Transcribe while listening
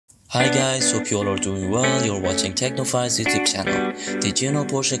Hi guys, hope you all are doing well. You're watching Technophile's YouTube channel. Did you know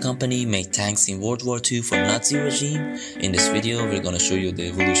Porsche company made tanks in World War II for Nazi regime? In this video, we're gonna show you the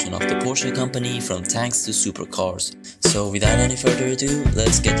evolution of the Porsche company from tanks to supercars. So without any further ado,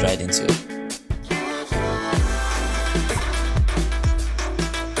 let's get right into it.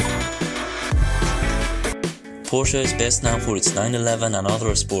 Porsche is best known for its 911 and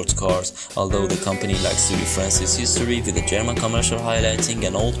other sports cars, although the company likes to reference its history with a German commercial highlighting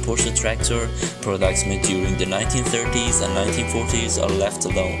an old Porsche tractor. Products made during the 1930s and 1940s are left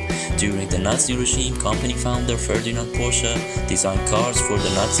alone. During the Nazi regime, company founder Ferdinand Porsche designed cars for the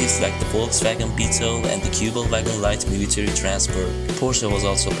Nazis like the Volkswagen Beetle and the Kübelwagen light military transport. Porsche was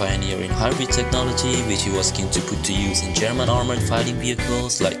also pioneer in hybrid technology, which he was keen to put to use in German armored fighting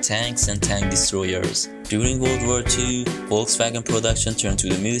vehicles like tanks and tank destroyers. During World War II, Volkswagen production turned to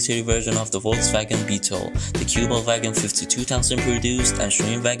the military version of the Volkswagen Beetle, the Kübelwagen 52,000 produced and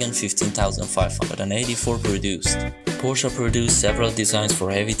Schwimmwagen 15,584 produced. Porsche produced several designs for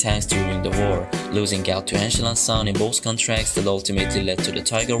heavy tanks during the war, losing out to Henschel and Son in both contracts that ultimately led to the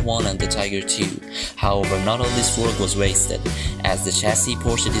Tiger I and the Tiger II. However, not all this work was wasted, as the chassis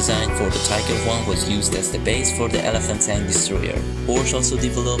Porsche designed for the Tiger I was used as the base for the Elephant tank destroyer. Porsche also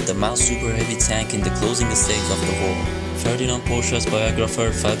developed the Maus super heavy tank in the closing stage of the war. Ferdinand Porsche's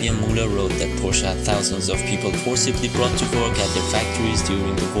biographer Fabian Müller wrote that Porsche had thousands of people forcibly brought to work at their factories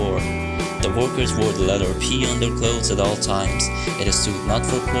during the war. The workers wore the letter P on their clothes at all times. It stood not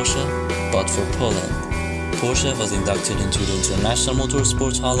for Porsche, but for Poland. Porsche was inducted into the International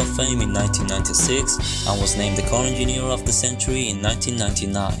Motorsports Hall of Fame in 1996 and was named the Car Engineer of the Century in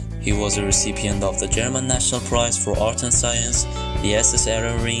 1999. He was a recipient of the German National Prize for Art and Science, the SS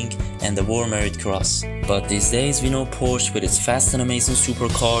Aero Ring, and the War Merit Cross. But these days we know Porsche with its fast and amazing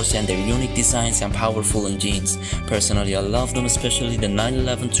supercars and their unique designs and powerful engines. Personally, I love them, especially the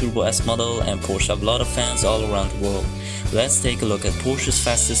 911 Turbo S model, and Porsche have a lot of fans all around the world. Let's take a look at Porsche's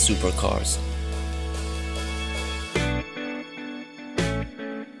fastest supercars.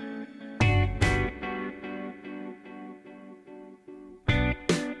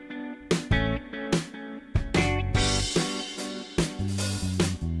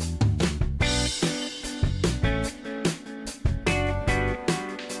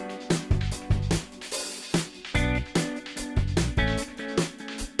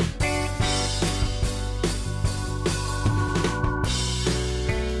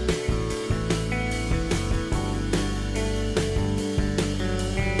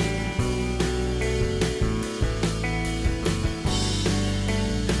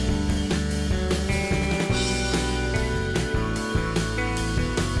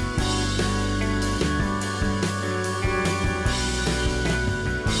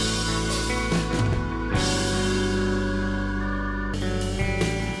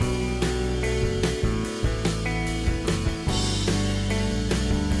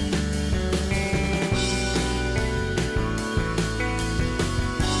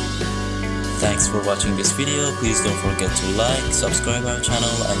 Thanks for watching this video. Please don't forget to like, subscribe our channel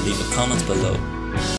and leave a comment below.